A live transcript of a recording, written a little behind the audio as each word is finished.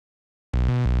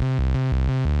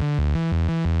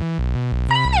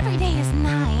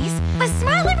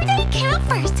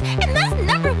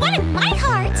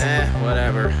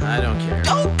Whatever. I don't care.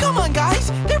 Oh, come on,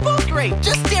 guys. They're both great,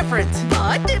 just different.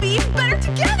 But they'd be even better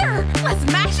together. Let's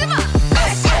mash them up.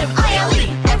 S-M-I-L-E,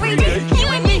 every day, you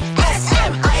and me.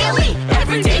 S-M-I-L-E,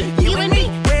 every day, you and me.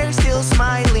 We're still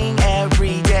smiling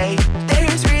every day.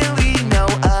 There's really no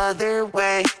other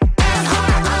way.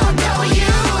 F-R-O-W-N,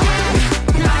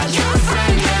 not your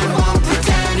friend and won't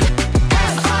pretend.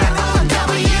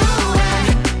 F-R-O-W-N,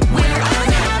 we're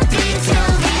unhappy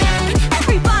till the end.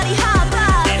 Everybody hop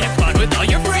up. And have fun with all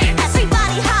your friends.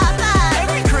 Everybody hop up.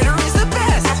 Every critter is the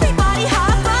best. Everybody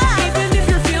hop up. Even if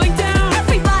you're feeling down.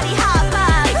 Everybody hop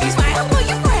up. If you smile, will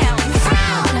you frown?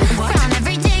 Frown. Frown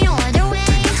every day or the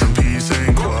way. Some peace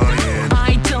and quiet.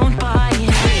 I don't buy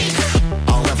it.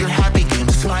 All of your happy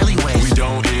games, smiley ways. We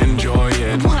don't enjoy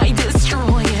it. Why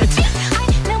destroy it? I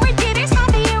know we're jitters,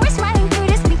 happy, we're smiling through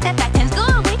this. Make that bad times go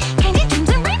away. Candy dreams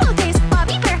and rainbow days.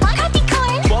 Bobby Bear, happy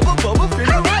corn. Bubba, bubba,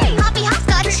 finger. Hooray! Hoppy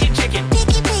hopscotch. Chicken.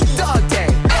 Piggy piggy. Dog day.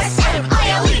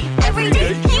 S-M-I-L-E, every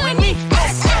day, you and me.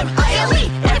 S-M-I-L-E,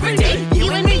 every day,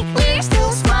 you and me. We're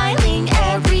still smiling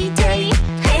every day.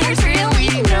 There's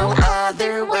really no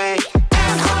other way.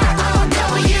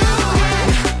 F-R-O-W-N,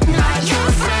 not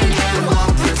your friend and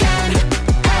won't pretend.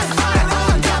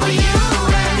 F-R-O-W-N,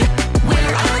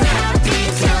 we're unhappy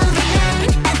till the end.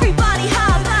 Everybody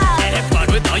hop up. And have fun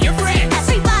with all your friends.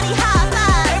 Everybody hop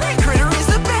up. Every critter is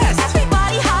the best.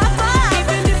 Everybody hop up.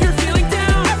 Even if you're feeling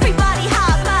down. Everybody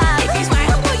hop up. If you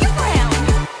smile, will you frown?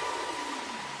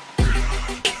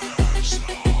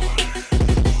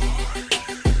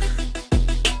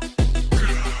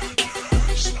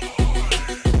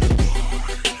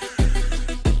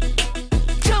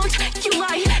 Don't you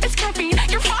lie, it's caffeine,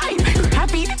 you're fine. You're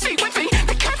happy, stay with me,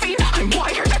 the caffeine, I'm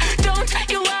wired. Don't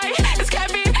you lie, it's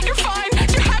caffeine, you're fine.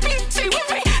 You're happy, stay with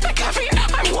me, the caffeine,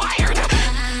 I'm wired.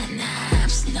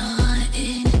 Catnap's not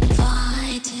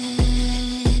invited.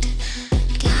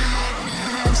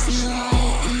 Catnap's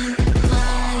not invited.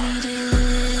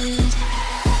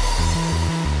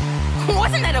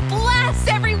 Wasn't that a blast,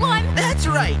 everyone? That's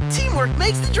right. Teamwork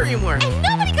makes the dream work. And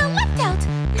nobody got left out,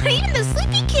 not even the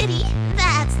sleepy kitty.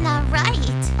 That's not right.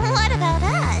 What about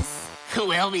us?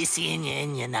 We'll be seeing you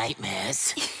in your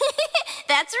nightmares.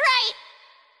 That's right.